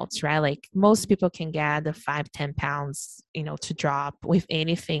results, right? Like most people can get the 5, 10 pounds, to drop with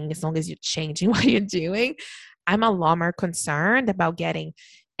anything as long as you're changing what you're doing. I'm a lot more concerned about getting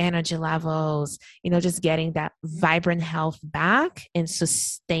energy levels, just getting that vibrant health back and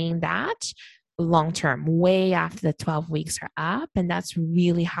sustain that long term, way after the 12 weeks are up. And that's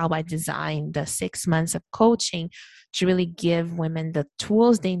really how I designed the 6 months of coaching, to really give women the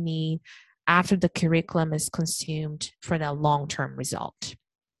tools they need after the curriculum is consumed for the long term result.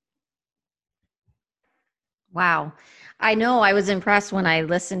 Wow. I know I was impressed when I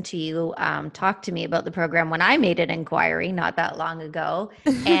listened to you talk to me about the program when I made an inquiry not that long ago.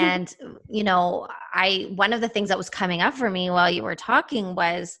 And, one of the things that was coming up for me while you were talking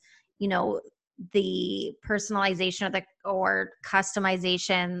was, the personalization or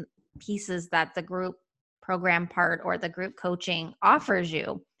customization pieces that the group program part or the group coaching offers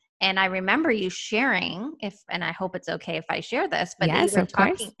you. And I remember you sharing, and I hope it's okay if I share this, but Yes, of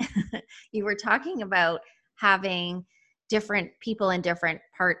course. you were talking about having different people in different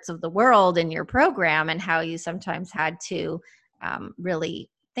parts of the world in your program, and how you sometimes had to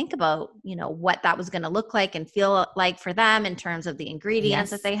really think about, what that was going to look like and feel like for them in terms of the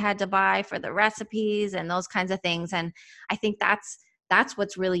ingredients that Yes. they had to buy for the recipes and those kinds of things. And I think that's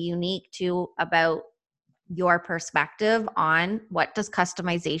what's really unique too about your perspective on what does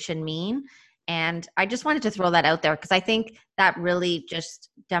customization mean. And I just wanted to throw that out there because I think that really just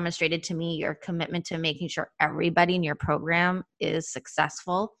demonstrated to me your commitment to making sure everybody in your program is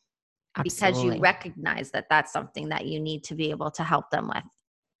successful, because you Absolutely. recognize that that's something that you need to be able to help them with.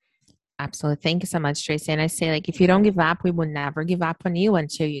 Absolutely. Thank you so much, Tracy. And I say, like, if you don't give up, we will never give up on you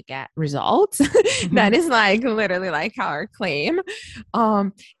until you get results. That Mhm. is like literally like our claim.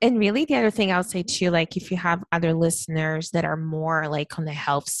 And really the other thing I'll say too, like if you have other listeners that are more like on the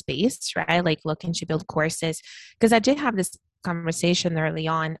health space, right? Like looking to build courses, because I did have this conversation early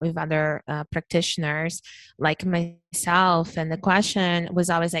on with other practitioners like myself. And the question was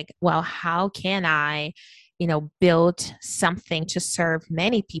always like, well, how can I build something to serve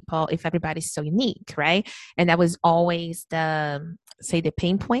many people if everybody's so unique, right? And that was always the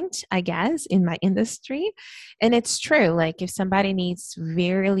pain point, I guess, in my industry. And it's true. Like if somebody needs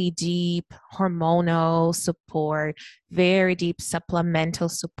really deep hormonal support, very deep supplemental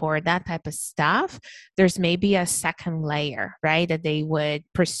support, that type of stuff, there's maybe a second layer, right, that they would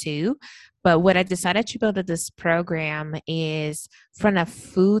pursue. But what I decided to build this program is from a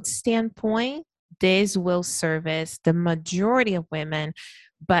food standpoint, this will service the majority of women,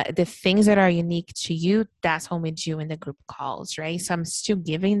 but the things that are unique to you, that's when we do in the group calls, right? So I'm still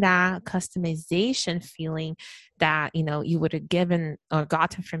giving that customization feeling that you would have given or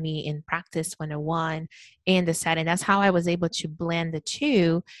gotten from me in practice 101 in the setting. That's how I was able to blend the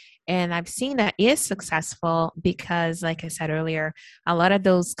two. And I've seen that is successful because, like I said earlier, a lot of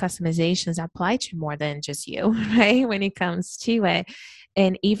those customizations apply to more than just you, right? When it comes to it.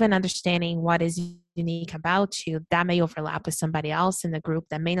 And even understanding what is unique about you that may overlap with somebody else in the group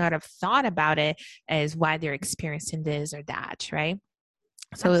that may not have thought about it as why they're experiencing this or that, right?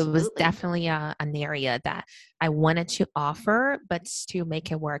 So it was Absolutely. definitely an area that I wanted to offer, but to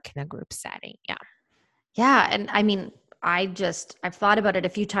make it work in a group setting. Yeah. Yeah. And I mean, I've thought about it a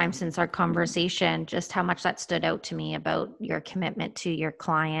few times since our conversation, just how much that stood out to me about your commitment to your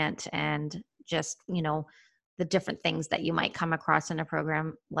client and just, the different things that you might come across in a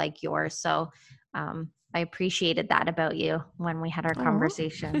program like yours. So I appreciated that about you when we had our Oh,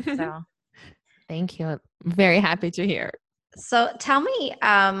 conversation. thank you. Very happy to hear. So tell me,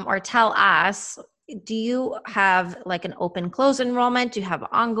 or tell us, do you have like an open close enrollment? Do you have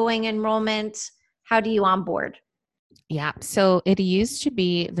ongoing enrollment? How do you onboard? Yeah. So it used to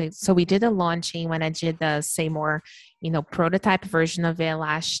be so we did a launching when I did the say more, prototype version of it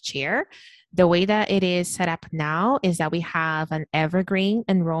last year. The way that it is set up now is that we have an evergreen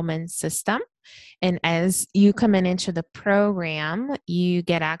enrollment system. And as you come into the program, you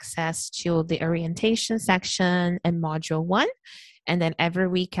get access to the orientation section and module one. And then every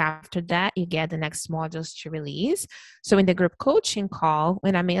week after that, you get the next modules to release. So in the group coaching call,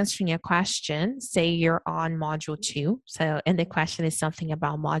 when I'm answering a question, say you're on module two, and the question is something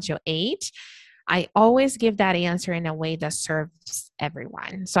about module eight, I always give that answer in a way that serves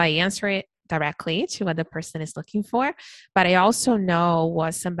everyone. So I answer it directly to what the person is looking for, but I also know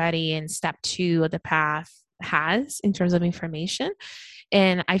what somebody in step two of the path has in terms of information.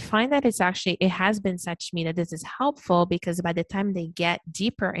 And I find that it has been said to me that this is helpful because by the time they get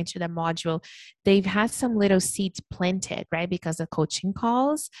deeper into the module, they've had some little seeds planted, right? Because of coaching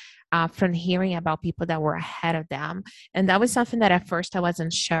calls. From hearing about people that were ahead of them. And that was something that at first I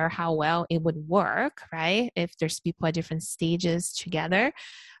wasn't sure how well it would work, right? If there's people at different stages together.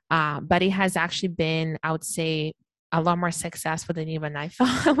 But it has actually been, I would say, a lot more successful than even I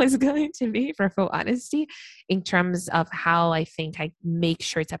thought it was going to be, for full honesty, in terms of how I think I make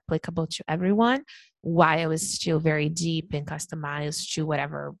sure it's applicable to everyone, while it was still very deep and customized to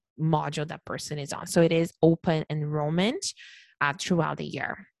whatever module that person is on. So it is open enrollment throughout the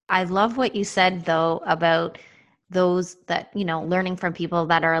year. I love what you said though about those that, learning from people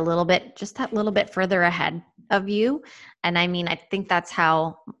that are just that little bit further ahead of you. And I mean, I think that's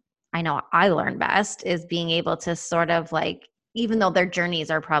how I know I learn best is being able to sort of like, even though their journeys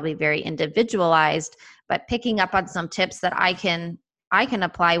are probably very individualized, but picking up on some tips that I can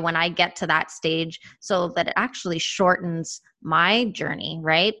apply when I get to that stage so that it actually shortens my journey,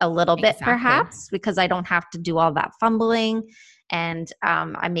 right? A little bit Exactly. perhaps, because I don't have to do all that fumbling and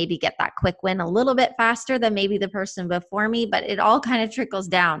I maybe get that quick win a little bit faster than maybe the person before me, but it all kind of trickles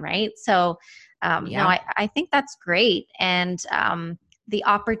down, right? So, no, Yeah. I think that's great. And the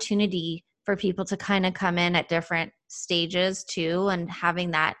opportunity for people to kind of come in at different stages too, and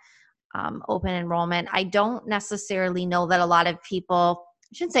having that open enrollment. I don't necessarily know that a lot of people,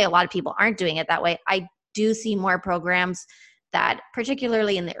 I shouldn't say a lot of people aren't doing it that way. I do see more programs that,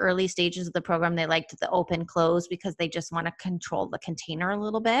 particularly in the early stages of the program, they like the open close because they just want to control the container a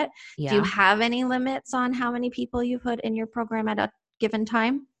little bit. Do you Yeah. have any limits on how many people you put in your program at a given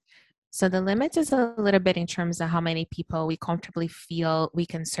time? So the limit is a little bit in terms of how many people we comfortably feel we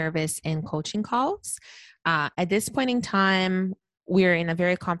can service in coaching calls. At this point in time, we're in a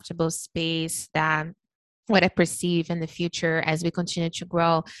very comfortable space that what I perceive in the future as we continue to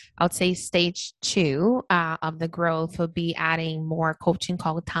grow, I would say stage two of the growth will be adding more coaching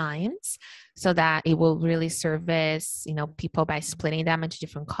call times so that it will really service, people by splitting them into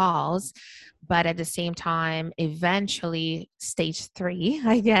different calls. But at the same time, eventually stage three,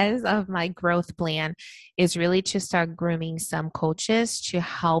 I guess, of my growth plan is really to start grooming some coaches to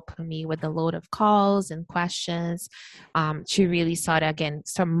help me with the load of calls and questions, to really start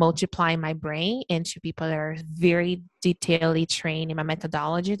multiplying my brain into people that are very detailedly trained in my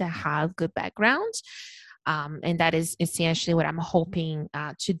methodology, that have good backgrounds. And that is essentially what I'm hoping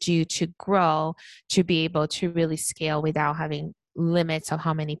to do to grow, to be able to really scale without having limits of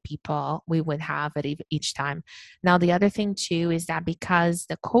how many people we would have at each time. Now, the other thing too is that because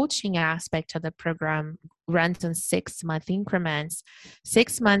the coaching aspect of the program runs in 6-month increments,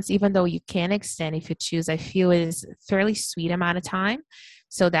 6 months, even though you can extend if you choose, I feel is a fairly sweet amount of time,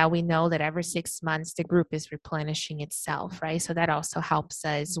 so that we know that every 6 months the group is replenishing itself, right? So that also helps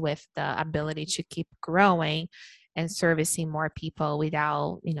us with the ability to keep growing and servicing more people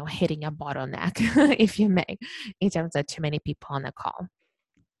without, hitting a bottleneck, if you may, in terms of too many people on the call.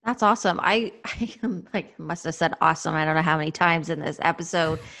 That's awesome. I am like must have said awesome. I don't know how many times in this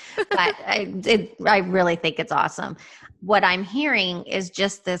episode, but I really think it's awesome. What I'm hearing is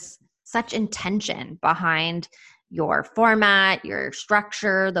just this such intention behind your format, your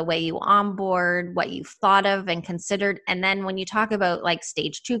structure, the way you onboard, what you've thought of and considered. And then when you talk about like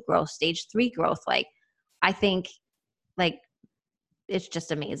stage 2 growth, stage 3 growth, like I think like it's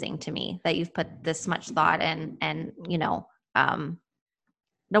just amazing to me that you've put this much thought and don't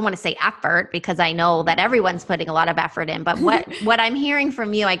want to say effort because I know that everyone's putting a lot of effort in, but what I'm hearing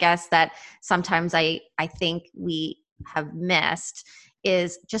from you, I guess that sometimes I think we have missed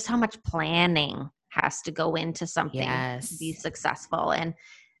is just how much planning has to go into something to be Yes. successful. And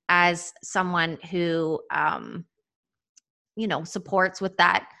as someone who, supports with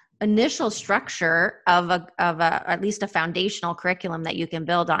that initial structure of a at least a foundational curriculum that you can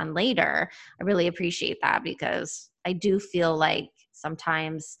build on later, I really appreciate that because I do feel like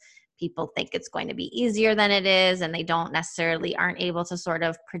sometimes people think it's going to be easier than it is and they don't necessarily aren't able to sort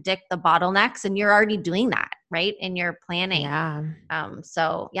of predict the bottlenecks, and you're already doing that right in your planning. Yeah.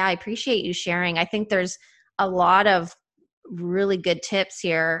 So yeah, I appreciate you sharing. I think there's a lot of really good tips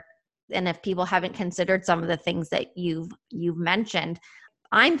here, and if people haven't considered some of the things that you've mentioned,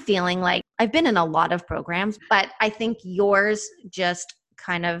 I'm feeling like I've been in a lot of programs, but I think yours just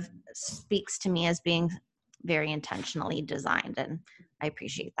kind of speaks to me as being very intentionally designed. And I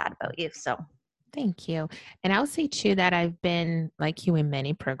appreciate that about you. So Thank you. And I'll say too that I've been like you in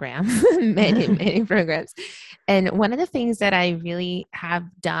many programs, many programs. And one of the things that I really have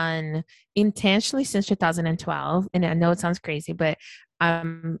done intentionally since 2012, and I know it sounds crazy, but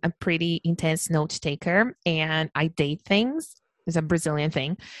I'm a pretty intense note taker and I date things. It's a Brazilian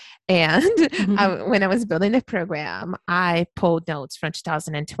thing. And when I was building the program, I pulled notes from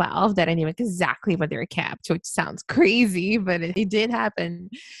 2012 that I knew exactly what they were kept, which sounds crazy, but it did happen.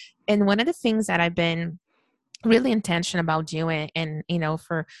 And one of the things that I've been really intentional about doing, and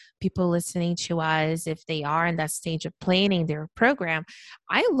for people listening to us, if they are in that stage of planning their program,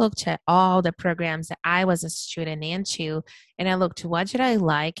 I looked at all the programs that I was a student into, and I looked, what did I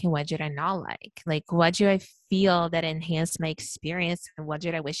like and what did I not like what do I feel that enhanced my experience and what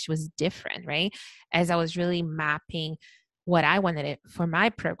did I wish was different, right? As I was really mapping what I wanted it for my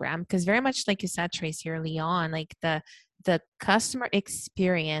program, because very much like you said, Tracy, early on, like the customer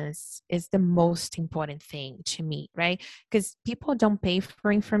experience is the most important thing to me, right? Because people don't pay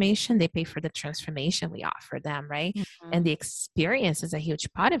for information, they pay for the transformation we offer them, right? And Mhm. the experience is a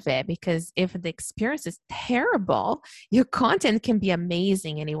huge part of it, because if the experience is terrible, your content can be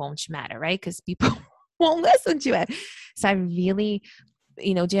amazing and it won't matter, right? Because people won't listen to it. So I really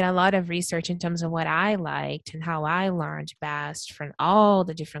did a lot of research in terms of what I liked and how I learned best from all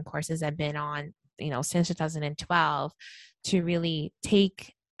the different courses I've been on, since 2012, to really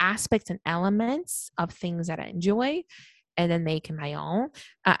take aspects and elements of things that I enjoy and then make it my own.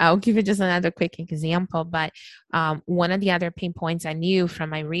 I'll give you just another quick example, but one of the other pain points I knew from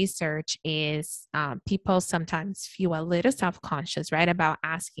my research is people sometimes feel a little self-conscious, right, about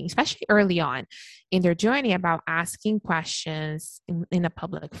asking, especially early on in their journey, about asking questions in a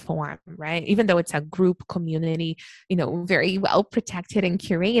public forum, right? Even though it's a group community, very well protected and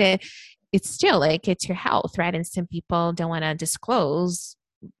curated, it's still like it's your health, right? And some people don't want to disclose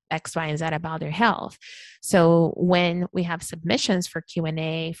X, Y, and Z about their health. So when we have submissions for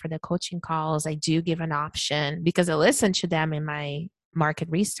Q&A for the coaching calls, I do give an option because I listen to them in my market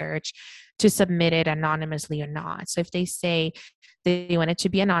research to submit it anonymously or not. So if they say they want it to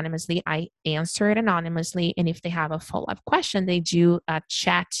be anonymously, I answer it anonymously. And if they have a follow-up question, they do a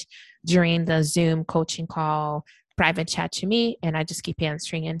chat during the Zoom coaching call, private chat to me, and I just keep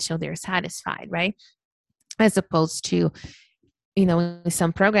answering until they're satisfied, right? As opposed to,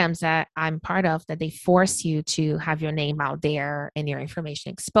 some programs that I'm part of that they force you to have your name out there and your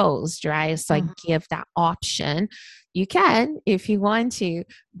information exposed, right? So I give that option. You can if you want to,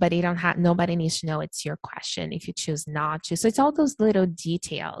 but you don't have, nobody needs to know it's your question if you choose not to. So it's all those little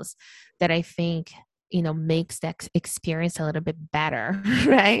details that I think, makes that experience a little bit better,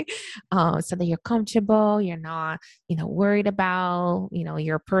 right? So that you're comfortable, you're not, worried about,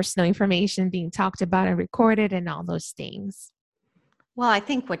 your personal information being talked about and recorded and all those things. Well, I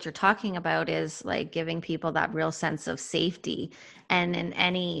think what you're talking about is like giving people that real sense of safety. And in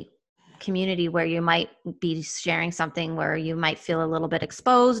any community where you might be sharing something where you might feel a little bit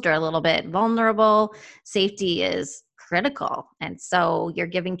exposed or a little bit vulnerable, safety is critical. And so you're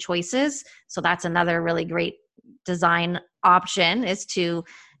giving choices. So that's another really great design option, is to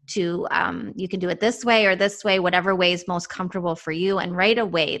you can do it this way or this way, whatever way is most comfortable for you. And right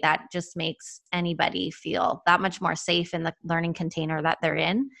away, that just makes anybody feel that much more safe in the learning container that they're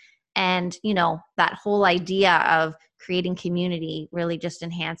in. And, that whole idea of creating community really just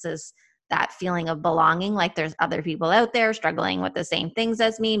enhances that feeling of belonging. Like there's other people out there struggling with the same things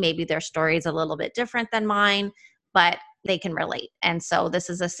as me. Maybe their story is a little bit different than mine, but they can relate. And so this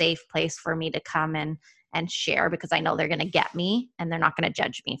is a safe place for me to come and share, because I know they're going to get me and they're not going to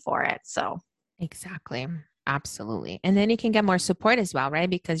judge me for it. So exactly. Absolutely. And then you can get more support as well, right?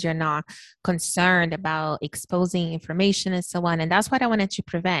 Because you're not concerned about exposing information and so on. And that's what I wanted to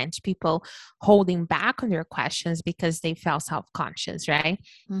prevent, people holding back on their questions because they felt self-conscious, right?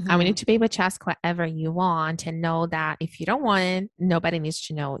 I want you to be able to ask whatever you want and know that if you don't want it, nobody needs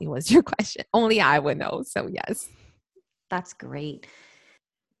to know it was your question. Only I would know. So yes. That's great.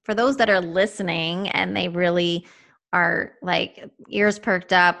 For those that are listening and they really are like ears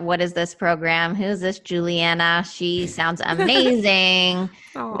perked up, what is this program? Who's this Juliana? She sounds amazing.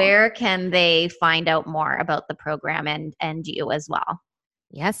 Where can they find out more about the program and you as well?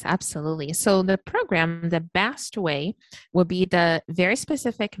 Yes, absolutely. So the program, the best way will be the very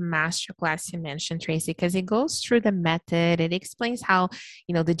specific masterclass you mentioned, Tracy, because it goes through the method. It explains how,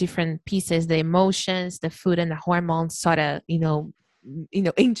 the different pieces, the emotions, the food and the hormones sort of,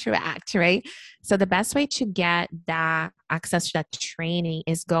 interact, right? So the best way to get that access to that training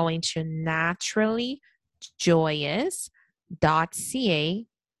is going to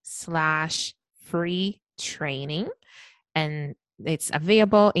naturallyjoyous.ca/free training. And it's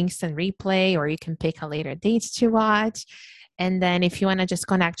available instant replay, or you can pick a later date to watch. And then if you want to just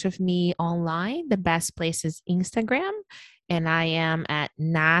connect with me online, the best place is Instagram. And I am at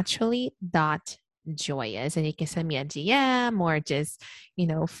naturally.joyous. And you can send me a DM or just,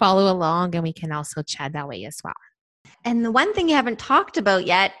 follow along, and we can also chat that way as well. And the one thing you haven't talked about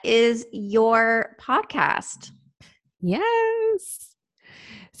yet is your podcast. Yes.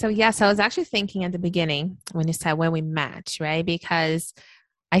 So yes, I was actually thinking at the beginning when you said when we met, right? Because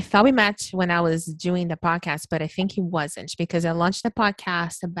I thought we met when I was doing the podcast, but I think it wasn't, because I launched the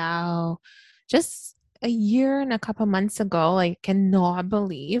podcast about just a year and a couple months ago. I cannot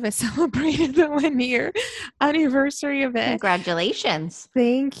believe I celebrated the 1 year anniversary of it. Congratulations.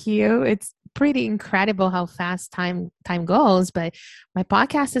 Thank you. It's pretty incredible how fast time goes. But my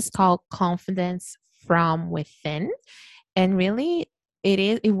podcast is called Confidence from Within. And really,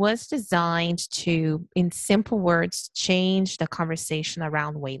 it was designed to, in simple words, change the conversation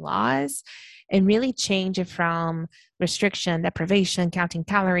around weight loss and really change it from restriction, deprivation, counting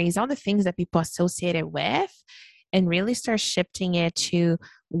calories, all the things that people associate it with, and really start shifting it to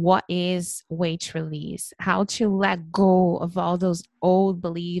what is weight release, how to let go of all those old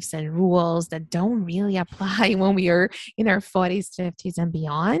beliefs and rules that don't really apply when we are in our 40s, 50s, and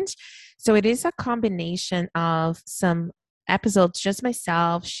beyond. So it is a combination of some episodes, just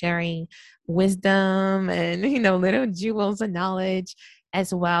myself sharing wisdom and, little jewels of knowledge,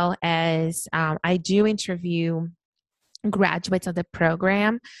 as well as I do interview graduates of the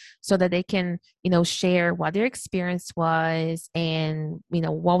program so that they can, share what their experience was and,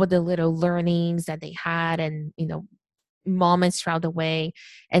 what were the little learnings that they had and, moments throughout the way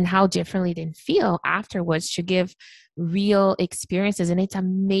and how differently they feel afterwards, to give real experiences. And it's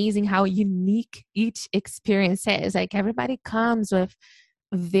amazing how unique each experience is. Like everybody comes with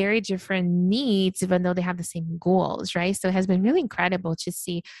very different needs, even though they have the same goals, right? So it has been really incredible to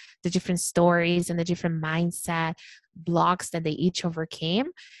see the different stories and the different mindset blocks that they each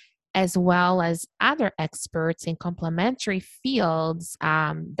overcame. as well as other experts in complementary fields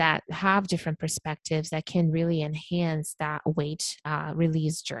that have different perspectives that can really enhance that weight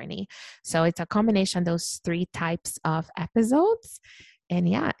release journey. So it's a combination of those 3 types of episodes. And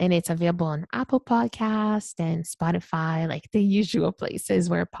yeah, and it's available on Apple Podcast and Spotify, like the usual places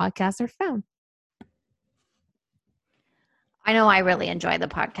where podcasts are found. I know I really enjoy the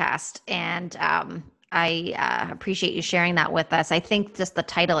podcast, and I appreciate you sharing that with us. I think just the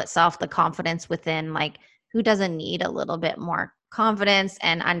title itself, the confidence within, like, who doesn't need a little bit more confidence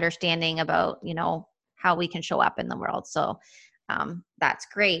and understanding about, how we can show up in the world. So that's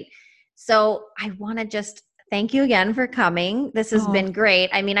great. So I want to just thank you again for coming. This has been great.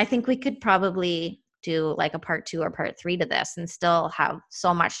 I mean, I think we could probably do like a part 2 or part 3 to this and still have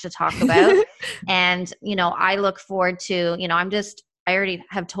so much to talk about. And, I look forward to, I already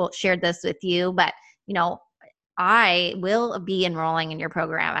have shared this with you, but, I will be enrolling in your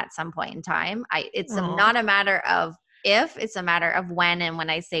program at some point in time. It's not a matter of if, it's a matter of when. And when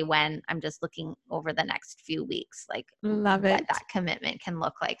I say when, I'm just looking over the next few weeks, like Love what it. that commitment can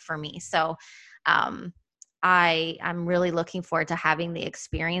look like for me. So, I'm really looking forward to having the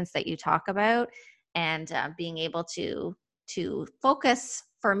experience that you talk about, and being able to focus,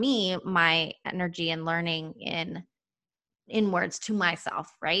 for me, my energy and learning inwards to myself,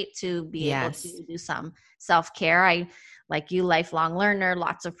 right? To be able to do some self-care. I, like you, lifelong learner,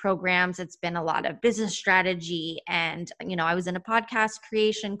 lots of programs. It's been a lot of business strategy, and I was in a podcast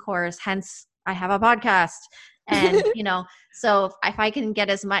creation course, hence I have a podcast. And so if I can get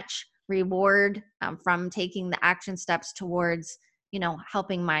as much reward from taking the action steps towards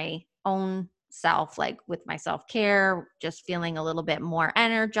helping my own self, like with my self-care, just feeling a little bit more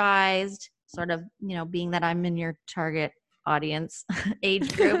energized, sort of being that I'm in your target audience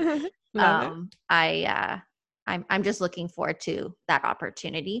age group. I'm just looking forward to that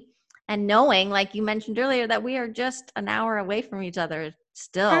opportunity, and knowing, like you mentioned earlier, that we are just an hour away from each other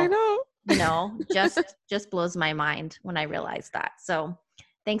still. I know. Just blows my mind when I realize that. So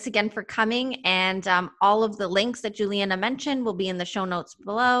thanks again for coming. And all of the links that Juliana mentioned will be in the show notes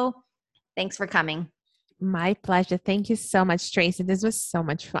below. Thanks for coming. My pleasure. Thank you so much, Tracy. This was so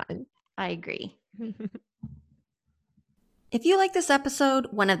much fun. I agree. If you like this episode,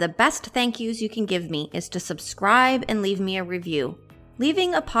 one of the best thank yous you can give me is to subscribe and leave me a review.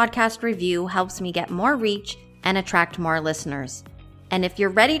 Leaving a podcast review helps me get more reach and attract more listeners. And if you're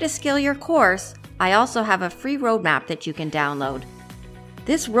ready to scale your course, I also have a free roadmap that you can download.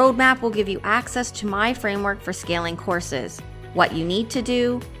 This roadmap will give you access to my framework for scaling courses, what you need to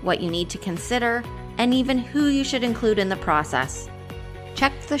do, what you need to consider, and even who you should include in the process.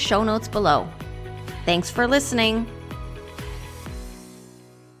 Check the show notes below. Thanks for listening.